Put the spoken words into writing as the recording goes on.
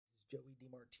Joey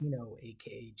DeMartino,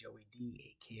 aka Joey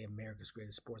D, aka America's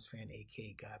Greatest Sports Fan,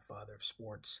 aka Godfather of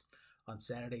Sports. On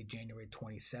Saturday, January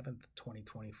 27th,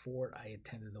 2024, I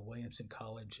attended the Williamson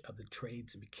College of the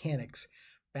Trades and Mechanics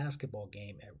basketball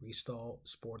game at Restall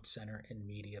Sports Center in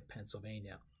Media,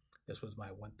 Pennsylvania. This was my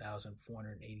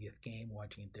 1,480th game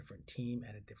watching a different team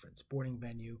at a different sporting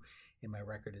venue, and my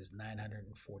record is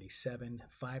 947,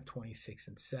 526,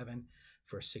 and 7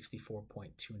 for a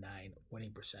 64.29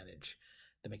 winning percentage.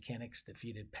 The Mechanics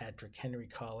defeated Patrick Henry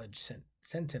College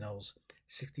Sentinels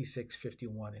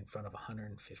 66-51 in front of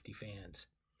 150 fans.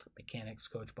 Mechanics,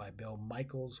 coached by Bill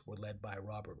Michaels, were led by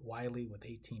Robert Whiley with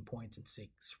 18 points and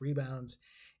 6 rebounds,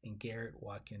 and Garrett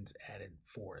Watkins added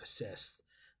 4 assists.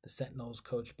 The Sentinels,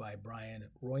 coached by Brian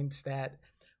Roynestad,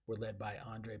 were led by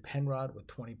Andre Penrod with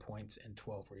 20 points and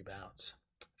 12 rebounds.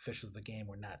 Officials of the game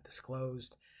were not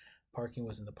disclosed. Parking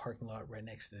was in the parking lot right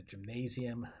next to the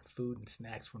gymnasium. Food and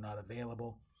snacks were not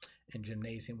available, and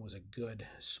gymnasium was a good,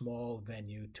 small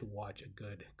venue to watch a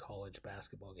good college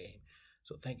basketball game.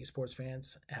 So thank you, sports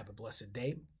fans. Have a blessed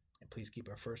day, and please keep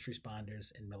our first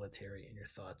responders and military in your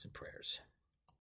thoughts and prayers.